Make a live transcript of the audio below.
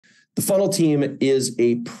The funnel team is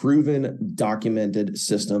a proven, documented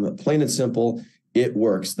system. Plain and simple, it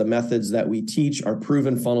works. The methods that we teach are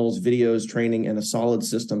proven funnels, videos, training, and a solid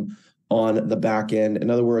system on the back end. In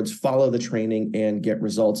other words, follow the training and get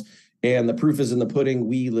results. And the proof is in the pudding.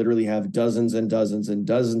 We literally have dozens and dozens and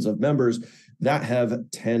dozens of members that have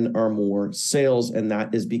 10 or more sales. And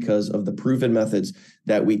that is because of the proven methods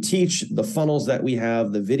that we teach, the funnels that we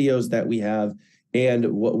have, the videos that we have,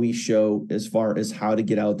 and what we show as far as how to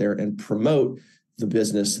get out there and promote the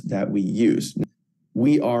business that we use.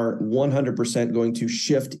 We are 100% going to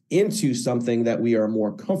shift into something that we are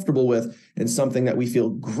more comfortable with and something that we feel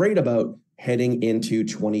great about heading into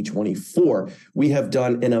 2024. We have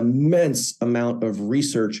done an immense amount of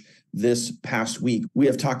research this past week. We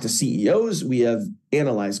have talked to CEOs, we have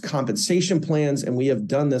analyzed compensation plans, and we have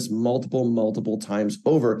done this multiple times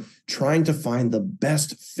over, trying to find the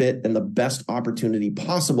best fit and the best opportunity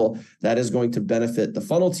possible that is going to benefit the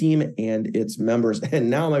funnel team and its members. And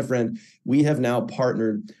now, my friend, we have now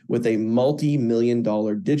partnered with a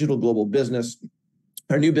multi-million-dollar digital global business.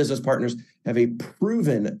 Our new business partners have a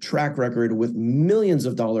proven track record with millions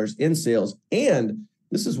of dollars in sales. And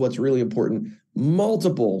this is what's really important,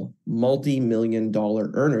 multiple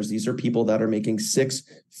multi-million-dollar earners. These are people that are making 6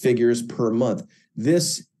 figures per month.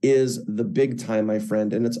 This is the big time, my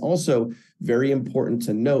friend. And it's also very important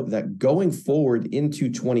to note that going forward into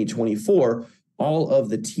 2024, all of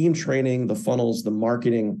the team training, the funnels, the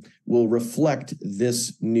marketing will reflect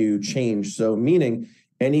this new change. So meaning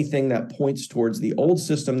anything that points towards the old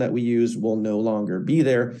system that we use will no longer be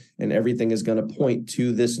there, and everything is going to point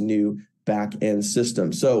to this new back-end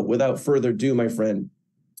system. So without further ado, my friend,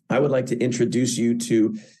 I would like to introduce you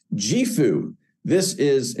to JIFU. This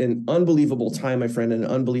is an unbelievable time, my friend, an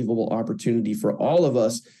unbelievable opportunity for all of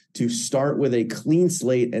us to start with a clean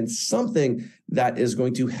slate and something that is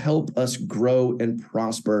going to help us grow and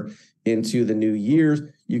prosper into the new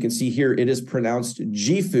year. You can see here, it is pronounced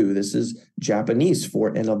JIFU. This is Japanese for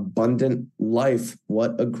an abundant life.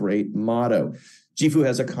 What a great motto. JIFU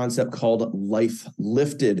has a concept called life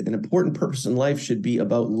lifted. An important purpose in life should be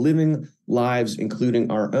about living lives,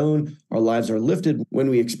 including our own. Our lives are lifted when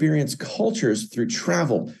we experience cultures through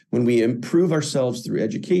travel, when we improve ourselves through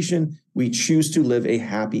education, we choose to live a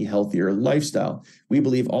happy, healthier lifestyle. We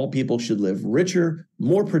believe all people should live richer,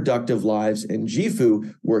 more productive lives, and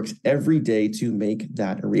JIFU works every day to make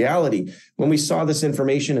that a reality. When we saw this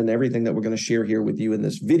information and everything that we're going to share here with you in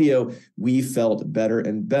this video, we felt better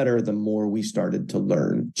and better the more we started to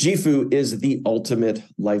learn. JIFU is the ultimate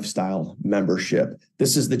lifestyle membership.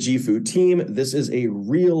 This is the JIFU team. This is a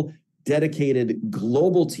real dedicated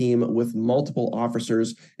global team with multiple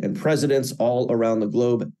officers and presidents all around the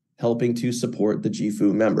globe, helping to support the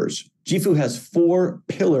JIFU members. JIFU has 4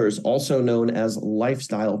 pillars, also known as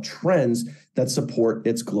lifestyle trends, that support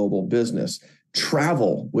its global business.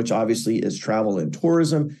 Travel, which obviously is travel and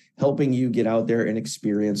tourism, helping you get out there and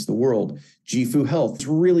experience the world. JIFU Health. What's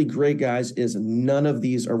really great, guys, is none of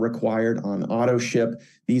these are required on auto ship.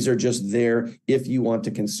 These are just there if you want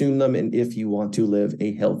to consume them and if you want to live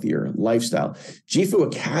a healthier lifestyle. JIFU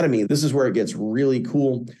Academy. This is where it gets really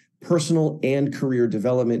cool. Personal and career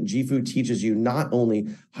development. JIFU teaches you not only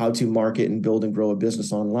how to market and build and grow a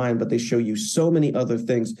business online, but they show you so many other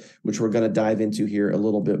things, which we're going to dive into here a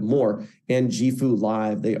little bit more. And JIFU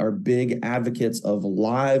Live, they are big advocates of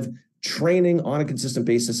live training on a consistent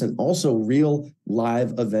basis and also real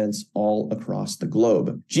live events all across the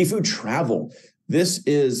globe. JIFU Travel. This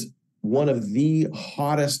is one of the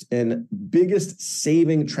hottest and biggest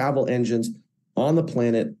saving travel engines on the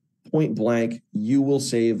planet. Point blank, you will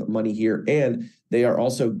save money here. And they are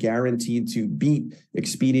also guaranteed to beat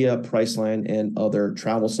Expedia, Priceline, and other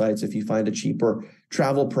travel sites. If you find a cheaper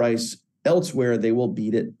travel price elsewhere, they will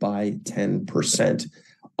beat it by 10%.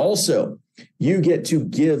 Also, you get to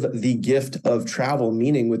give the gift of travel,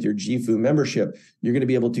 meaning with your JIFU membership, you're going to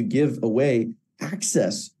be able to give away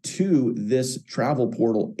access to this travel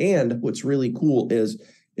portal. And what's really cool is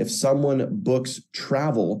if someone books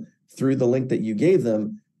travel through the link that you gave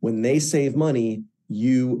them, when they save money,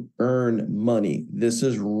 you earn money. This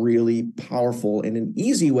is really powerful and an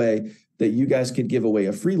easy way that you guys could give away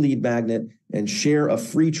a free lead magnet and share a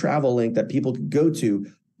free travel link that people could go to,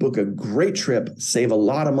 book a great trip, save a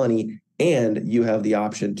lot of money, and you have the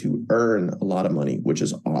option to earn a lot of money, which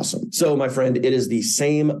is awesome. So, my friend, it is the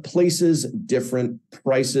same places, different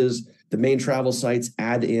prices. The main travel sites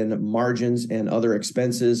add in margins and other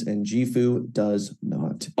expenses, and JIFU does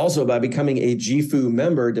not. Also, by becoming a JIFU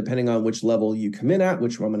member, depending on which level you come in at,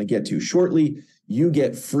 which I'm going to get to shortly, you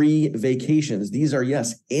get free vacations. These are,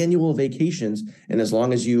 yes, annual vacations. And as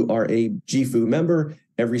long as you are a JIFU member,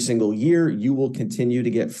 every single year, you will continue to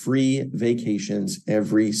get free vacations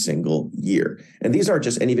every single year. And these aren't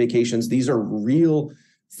just any vacations. These are real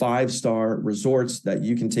 5-star resorts that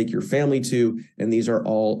you can take your family to, and these are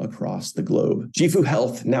all across the globe. JIFU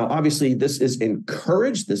Health. Now, obviously, this is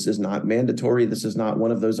encouraged. This is not mandatory. This is not one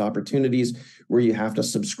of those opportunities where you have to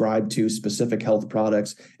subscribe to specific health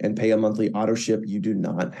products and pay a monthly auto ship. You do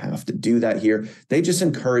not have to do that here. They just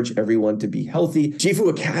encourage everyone to be healthy. JIFU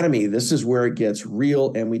Academy. This is where it gets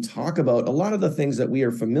real, and we talk about a lot of the things that we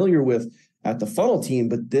are familiar with at the funnel team,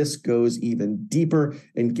 but this goes even deeper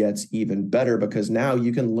and gets even better because now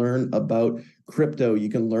you can learn about crypto, you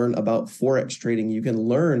can learn about Forex trading, you can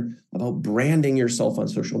learn about branding yourself on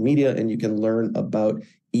social media, and you can learn about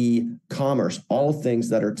e-commerce, all things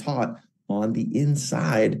that are taught on the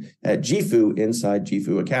inside at JIFU, inside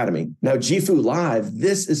JIFU Academy. Now, JIFU Live,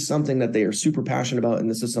 this is something that they are super passionate about, and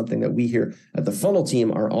this is something that we here at the funnel team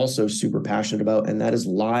are also super passionate about, and that is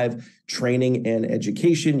live training and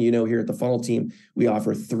education. You know, here at the funnel team, we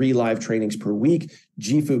offer 3 live trainings per week.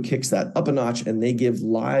 JIFU kicks that up a notch, and they give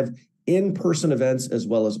live in-person events as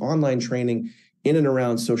well as online training in and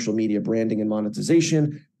around social media branding and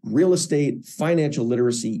monetization, real estate, financial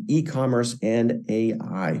literacy, e-commerce, and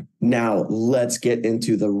AI. Now, let's get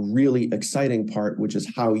into the really exciting part, which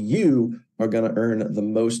is how you are going to earn the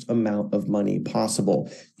most amount of money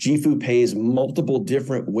possible. JIFU pays multiple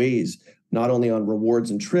different ways, not only on rewards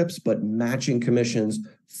and trips, but matching commissions,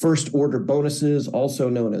 first order bonuses, also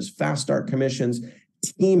known as fast start commissions,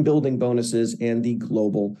 team building bonuses, and the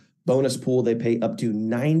global bonus pool. They pay up to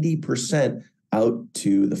 90% out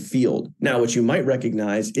to the field. Now, what you might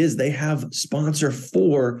recognize is they have sponsor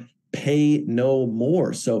for pay no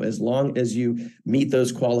more. So as long as you meet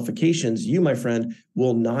those qualifications, you, my friend,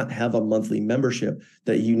 will not have a monthly membership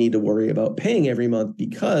that you need to worry about paying every month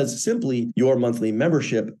because simply your monthly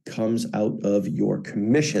membership comes out of your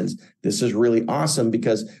commissions. This is really awesome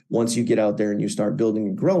because once you get out there and you start building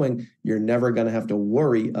and growing, you're never going to have to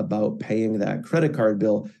worry about paying that credit card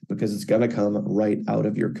bill because it's going to come right out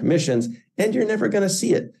of your commissions and you're never going to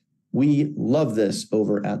see it. We love this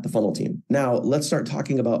over at the funnel team. Now, let's start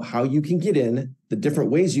talking about how you can get in, the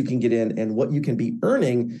different ways you can get in, and what you can be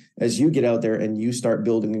earning as you get out there and you start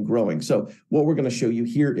building and growing. So what we're going to show you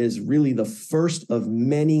here is really the first of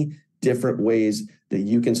many different ways that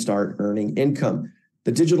you can start earning income.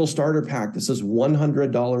 The digital starter pack, this is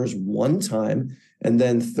 $100 one time and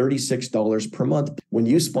then $36 per month. When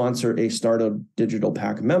you sponsor a starter digital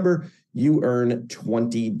pack member, you earn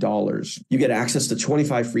 $20. You get access to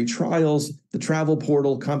 25 free trials, the travel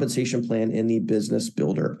portal, compensation plan, and the business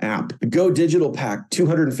builder app. The Go Digital Pack,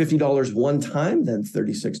 $250 one time, then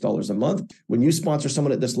 $36 a month. When you sponsor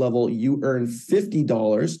someone at this level, you earn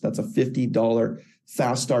 $50. That's a $50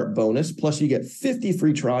 fast start bonus. Plus you get 50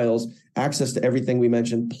 free trials, access to everything we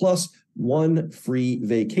mentioned, plus 1 free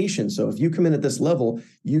vacation. So if you come in at this level,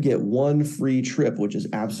 you get 1 free trip, which is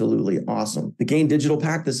absolutely awesome. The Gain Digital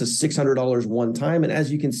Pack, this is $600 one time. And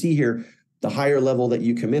as you can see here, the higher level that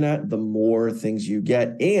you come in at, the more things you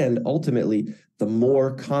get. And ultimately, the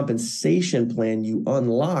more compensation plan you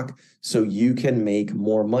unlock so you can make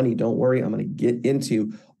more money. Don't worry, I'm going to get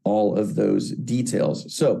into all of those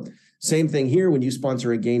details. So same thing here. When you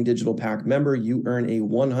sponsor a Gain Digital Pack member, you earn a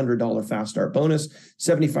 $100 fast start bonus,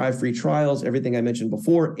 75 free trials, everything I mentioned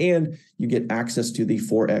before, and you get access to the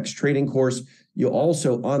Forex trading course. You'll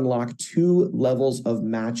also unlock 2 levels of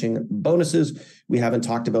matching bonuses. We haven't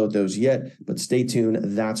talked about those yet, but stay tuned.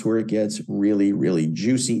 That's where it gets really, really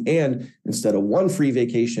juicy. And instead of 1 free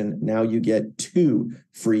vacation, now you get 2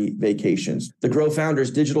 free vacations. The Grow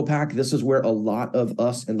Founders Digital Pack, this is where a lot of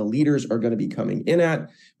us and the leaders are going to be coming in at.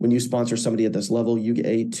 When you sponsor somebody at this level, you get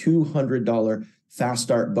a $200 fast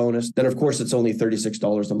start bonus. Then, of course, it's only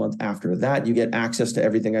 $36 a month after that. You get access to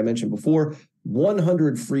everything I mentioned before,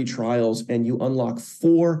 100 free trials, and you unlock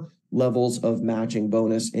 4 levels of matching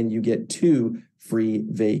bonus, and you get 2 free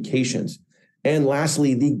vacations. And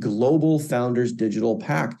lastly, the Global Founders Digital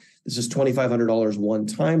Pack. This is $2,500 one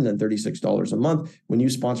time, then $36 a month. When you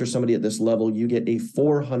sponsor somebody at this level, you get a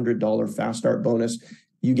 $400 fast start bonus.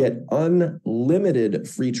 You get unlimited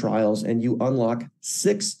free trials, and you unlock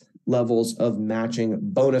 6 levels of matching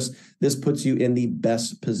bonus. This puts you in the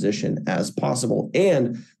best position as possible.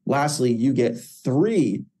 And lastly, you get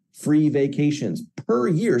 3 free vacations per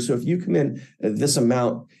year. So if you come in this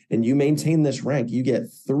amount and you maintain this rank, you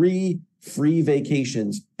get 3 free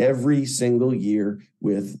vacations every single year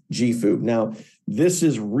with JIFU. Now, this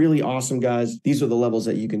is really awesome, guys. These are the levels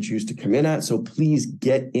that you can choose to come in at. So please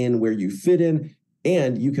get in where you fit in,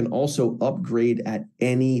 and you can also upgrade at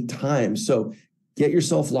any time. So get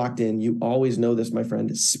yourself locked in. You always know this, my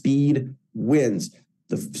friend. Speed wins.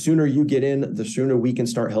 The sooner you get in, the sooner we can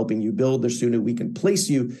start helping you build, the sooner we can place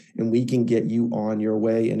you and we can get you on your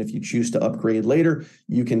way. And if you choose to upgrade later,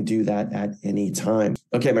 you can do that at any time.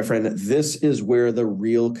 Okay, my friend, this is where the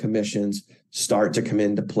real commissions start to come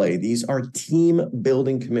into play. These are team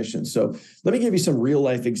building commissions. So let me give you some real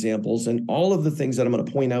life examples, and all of the things that I'm going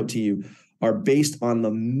to point out to you are based on the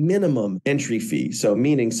minimum entry fee. So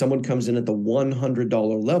meaning someone comes in at the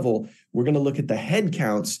 $100 level, we're going to look at the head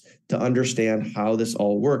counts to understand how this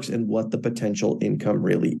all works and what the potential income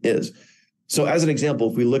really is. So as an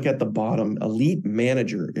example, if we look at the bottom, elite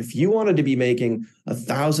manager, if you wanted to be making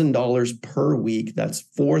 $1,000 per week, that's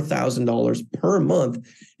 $4,000 per month,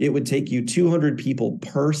 it would take you 200 people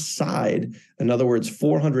per side. In other words,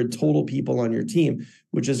 400 total people on your team,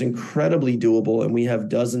 which is incredibly doable. And we have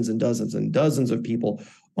dozens and dozens and dozens of people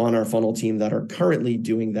on our funnel team that are currently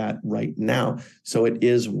doing that right now. So it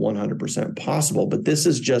is 100% possible, but this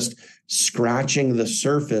is just scratching the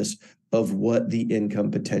surface of what the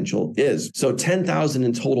income potential is. So 10,000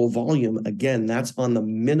 in total volume, again, that's on the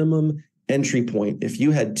minimum entry point. If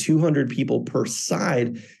you had 200 people per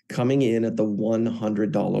side coming in at the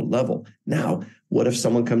 $100 level. Now, what if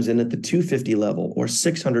someone comes in at the $250 level or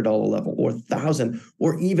 $600 level or $1,000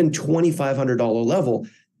 or even $2,500 level?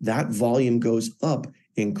 That volume goes up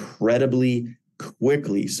incredibly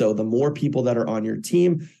quickly. So the more people that are on your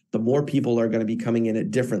team, the more people are going to be coming in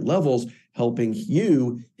at different levels, helping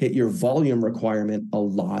you hit your volume requirement a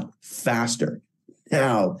lot faster.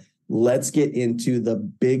 Now, let's get into the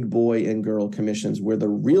big boy and girl commissions where the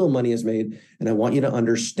real money is made. And I want you to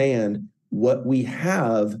understand what we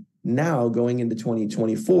have now going into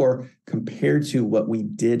 2024 compared to what we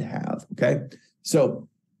did have. Okay. So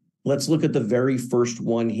let's look at the very first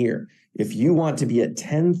one here. If you want to be at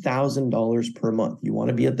 $10,000 per month, you want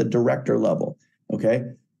to be at the director level. Okay.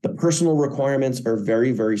 The personal requirements are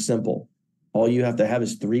very, very simple. All you have to have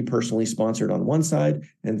is 3 personally sponsored on one side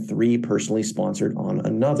and 3 personally sponsored on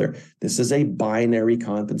another. This is a binary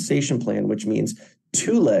compensation plan, which means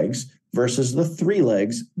 2 legs versus the 3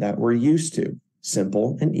 legs that we're used to.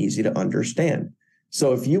 Simple and easy to understand.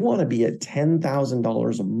 So if you want to be at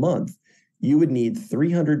 $10,000 a month, you would need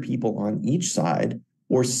 300 people on each side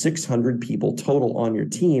or 600 people total on your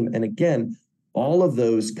team. And again, all of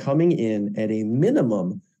those coming in at a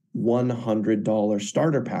minimum $100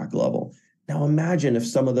 starter pack level. Now imagine if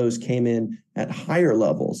some of those came in at higher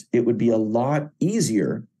levels, it would be a lot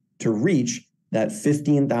easier to reach that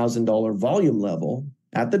 $15,000 volume level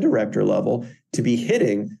at the director level to be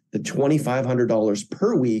hitting the $2,500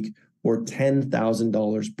 per week or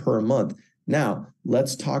 $10,000 per month. Now,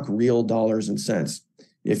 let's talk real dollars and cents.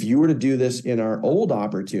 If you were to do this in our old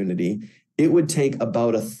opportunity, it would take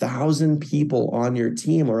about 1,000 people on your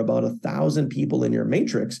team or about 1,000 people in your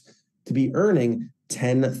matrix to be earning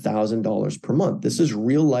 $10,000 per month. This is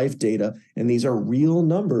real life data, and these are real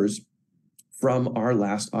numbers from our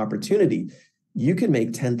last opportunity. You can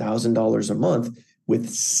make $10,000 a month with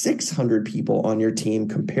 600 people on your team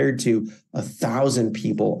compared to 1,000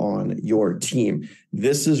 people on your team.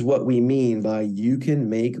 This is what we mean by you can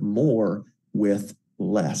make more with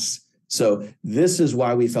less. So this is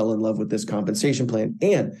why we fell in love with this compensation plan.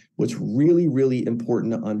 And what's really, really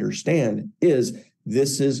important to understand is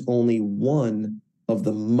this is only one of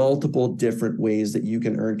the multiple different ways that you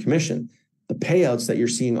can earn commission. The payouts that you're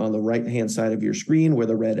seeing on the right-hand side of your screen where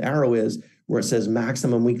the red arrow is, where it says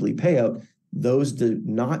maximum weekly payout, those do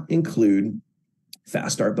not include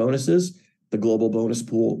fast start bonuses, the global bonus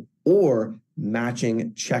pool, or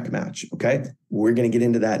matching check match. Okay. We're going to get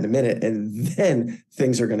into that in a minute. And then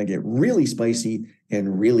things are going to get really spicy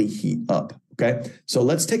and really heat up. Okay. So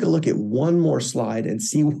let's take a look at one more slide and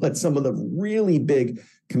see what some of the really big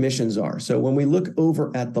commissions are. So when we look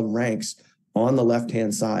over at the ranks on the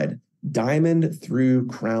left-hand side, diamond through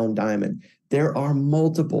crown diamond, there are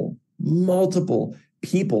multiple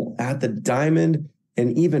people at the diamond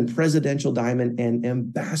and even presidential diamond and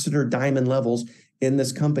ambassador diamond levels in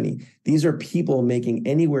this company. These are people making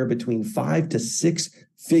anywhere between 5 to 6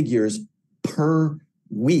 figures per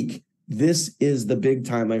week. This is the big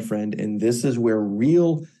time, my friend, and this is where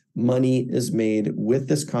real money is made with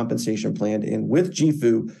this compensation plan and with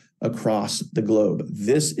JIFU across the globe.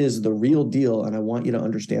 This is the real deal, and I want you to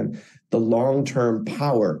understand the long-term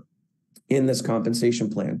power in this compensation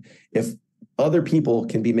plan. If other people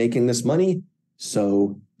can be making this money,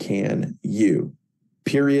 so can you.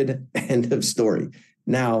 Period. End of story.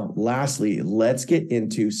 Now, lastly, let's get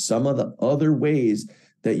into some of the other ways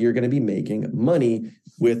that you're going to be making money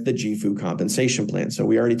with the JIFU compensation plan. So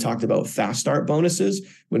we already talked about fast start bonuses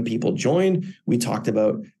when people join. We talked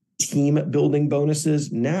about team building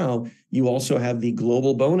bonuses. Now you also have the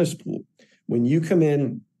global bonus pool, when you come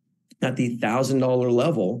in at the $1,000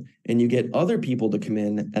 level and you get other people to come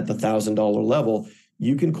in at the $1,000 level,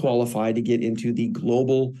 you can qualify to get into the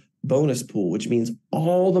global bonus pool, which means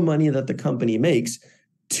all the money that the company makes,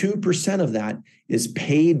 2% of that is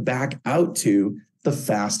paid back out to the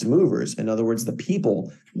fast movers. In other words, the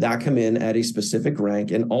people that come in at a specific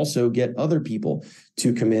rank and also get other people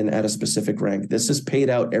to come in at a specific rank. This is paid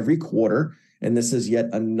out every quarter, and this is yet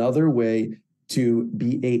another way to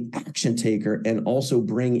be an action taker and also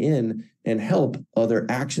bring in and help other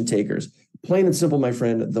action takers. Plain and simple, my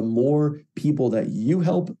friend, the more people that you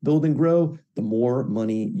help build and grow, the more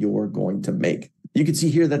money you're going to make. You can see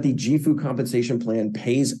here that the JIFU compensation plan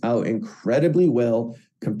pays out incredibly well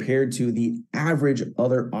compared to the average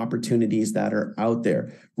other opportunities that are out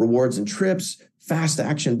there. Rewards and trips, fast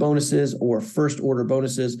action bonuses or first order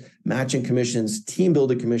bonuses, matching commissions, team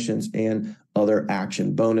building commissions, and other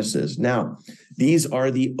action bonuses. Now, these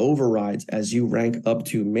are the overrides as you rank up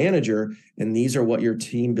to manager, and these are what your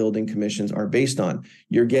team building commissions are based on.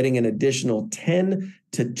 You're getting an additional 10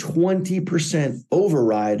 to 20%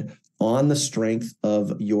 override on the strength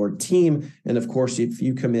of your team. And of course, if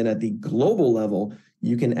you come in at the global level,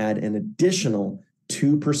 you can add an additional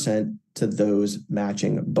 2% to those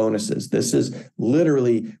matching bonuses. This is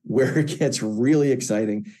literally where it gets really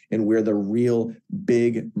exciting and where the real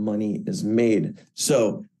big money is made.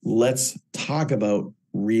 So let's talk about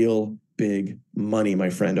real big money, my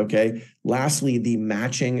friend, okay? Lastly, the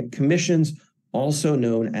matching commissions, also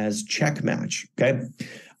known as check match, okay?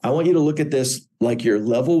 I want you to look at this like your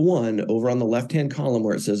level 1 over on the left-hand column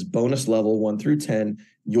where it says bonus level 1 through 10.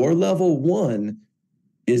 Your level 1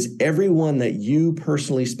 is everyone that you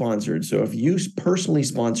personally sponsored. So if you personally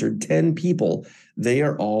sponsored 10 people, they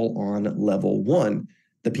are all on level 1.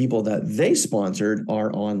 The people that they sponsored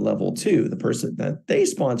are on level 2. The person that they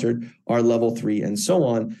sponsored are level 3, and so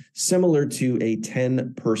on, similar to a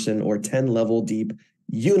 10-person or 10-level deep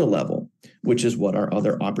unilevel, which is what our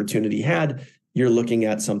other opportunity had. You're looking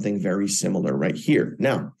at something very similar right here.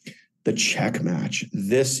 Now, the check match,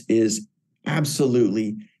 this is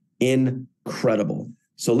absolutely incredible.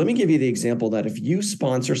 So let me give you the example that if you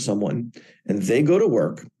sponsor someone and they go to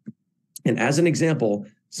work, and as an example,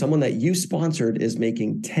 someone that you sponsored is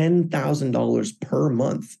making $10,000 per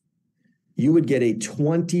month, you would get a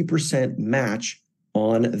 20% match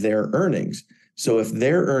on their earnings. So if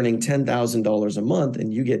they're earning $10,000 a month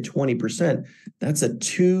and you get 20%, that's a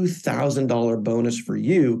 $2,000 bonus for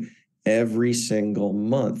you every single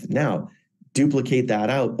month. Now, duplicate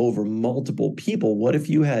that out over multiple people. What if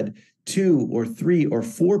you had 2 or 3 or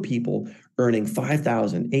 4 people earning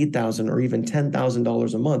 $5,000, $8,000, or even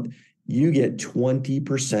 $10,000 a month? You get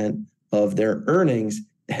 20% of their earnings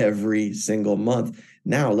every single month.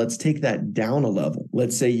 Now, let's take that down a level.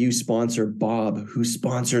 Let's say you sponsor Bob, who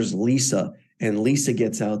sponsors Lisa, and Lisa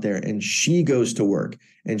gets out there and she goes to work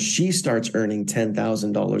and she starts earning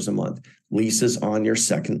 $10,000 a month. Lisa's on your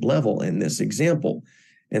second level in this example,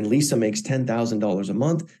 and Lisa makes $10,000 a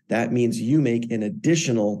month. That means you make an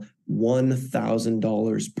additional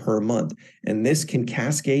 $1,000 per month. And this can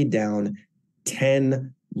cascade down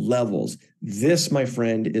 10 levels. This, my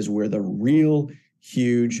friend, is where the real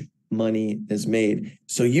huge money is made.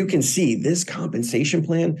 So you can see this compensation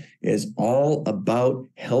plan is all about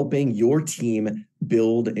helping your team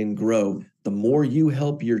build and grow. The more you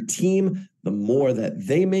help your team, the more that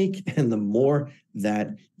they make and the more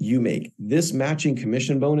that you make. This matching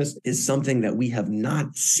commission bonus is something that we have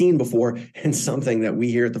not seen before and something that we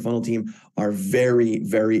here at the Funnel Team are very,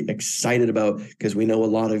 very excited about because we know a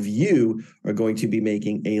lot of you are going to be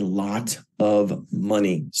making a lot of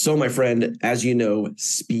money. So my friend, as you know,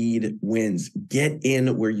 speed wins. Get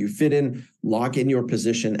in where you fit in, lock in your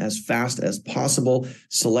position as fast as possible,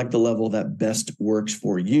 select the level that best works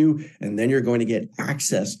for you, and then you're going to get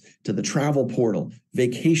access to the travel portal,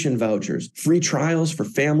 vacation vouchers, free trials for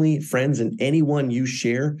family, friends, and anyone you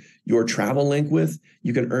share your travel link with.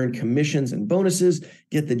 You can earn commissions and bonuses,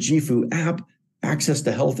 get the JIFU app, access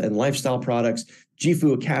to health and lifestyle products,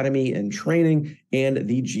 JIFU Academy and training, and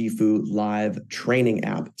the JIFU Live training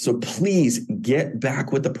app. So please get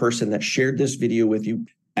back with the person that shared this video with you.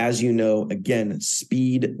 As you know, again,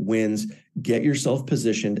 speed wins. Get yourself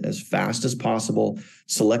positioned as fast as possible.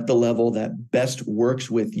 Select the level that best works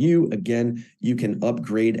with you. Again, you can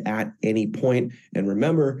upgrade at any point. And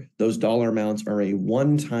remember, those dollar amounts are a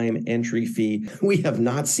one-time entry fee. We have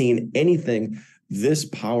not seen anything this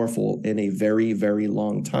powerful in a very, very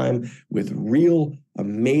long time with real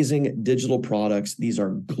amazing digital products. These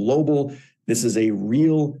are global. This is a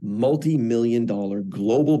real multi-million-dollar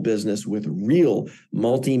global business with real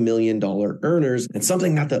multi-million-dollar earners, and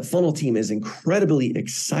something that the funnel team is incredibly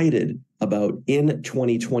excited about in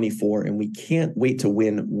 2024, and we can't wait to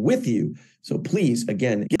win with you. So please,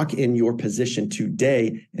 again, lock in your position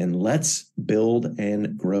today, and let's build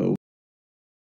and grow.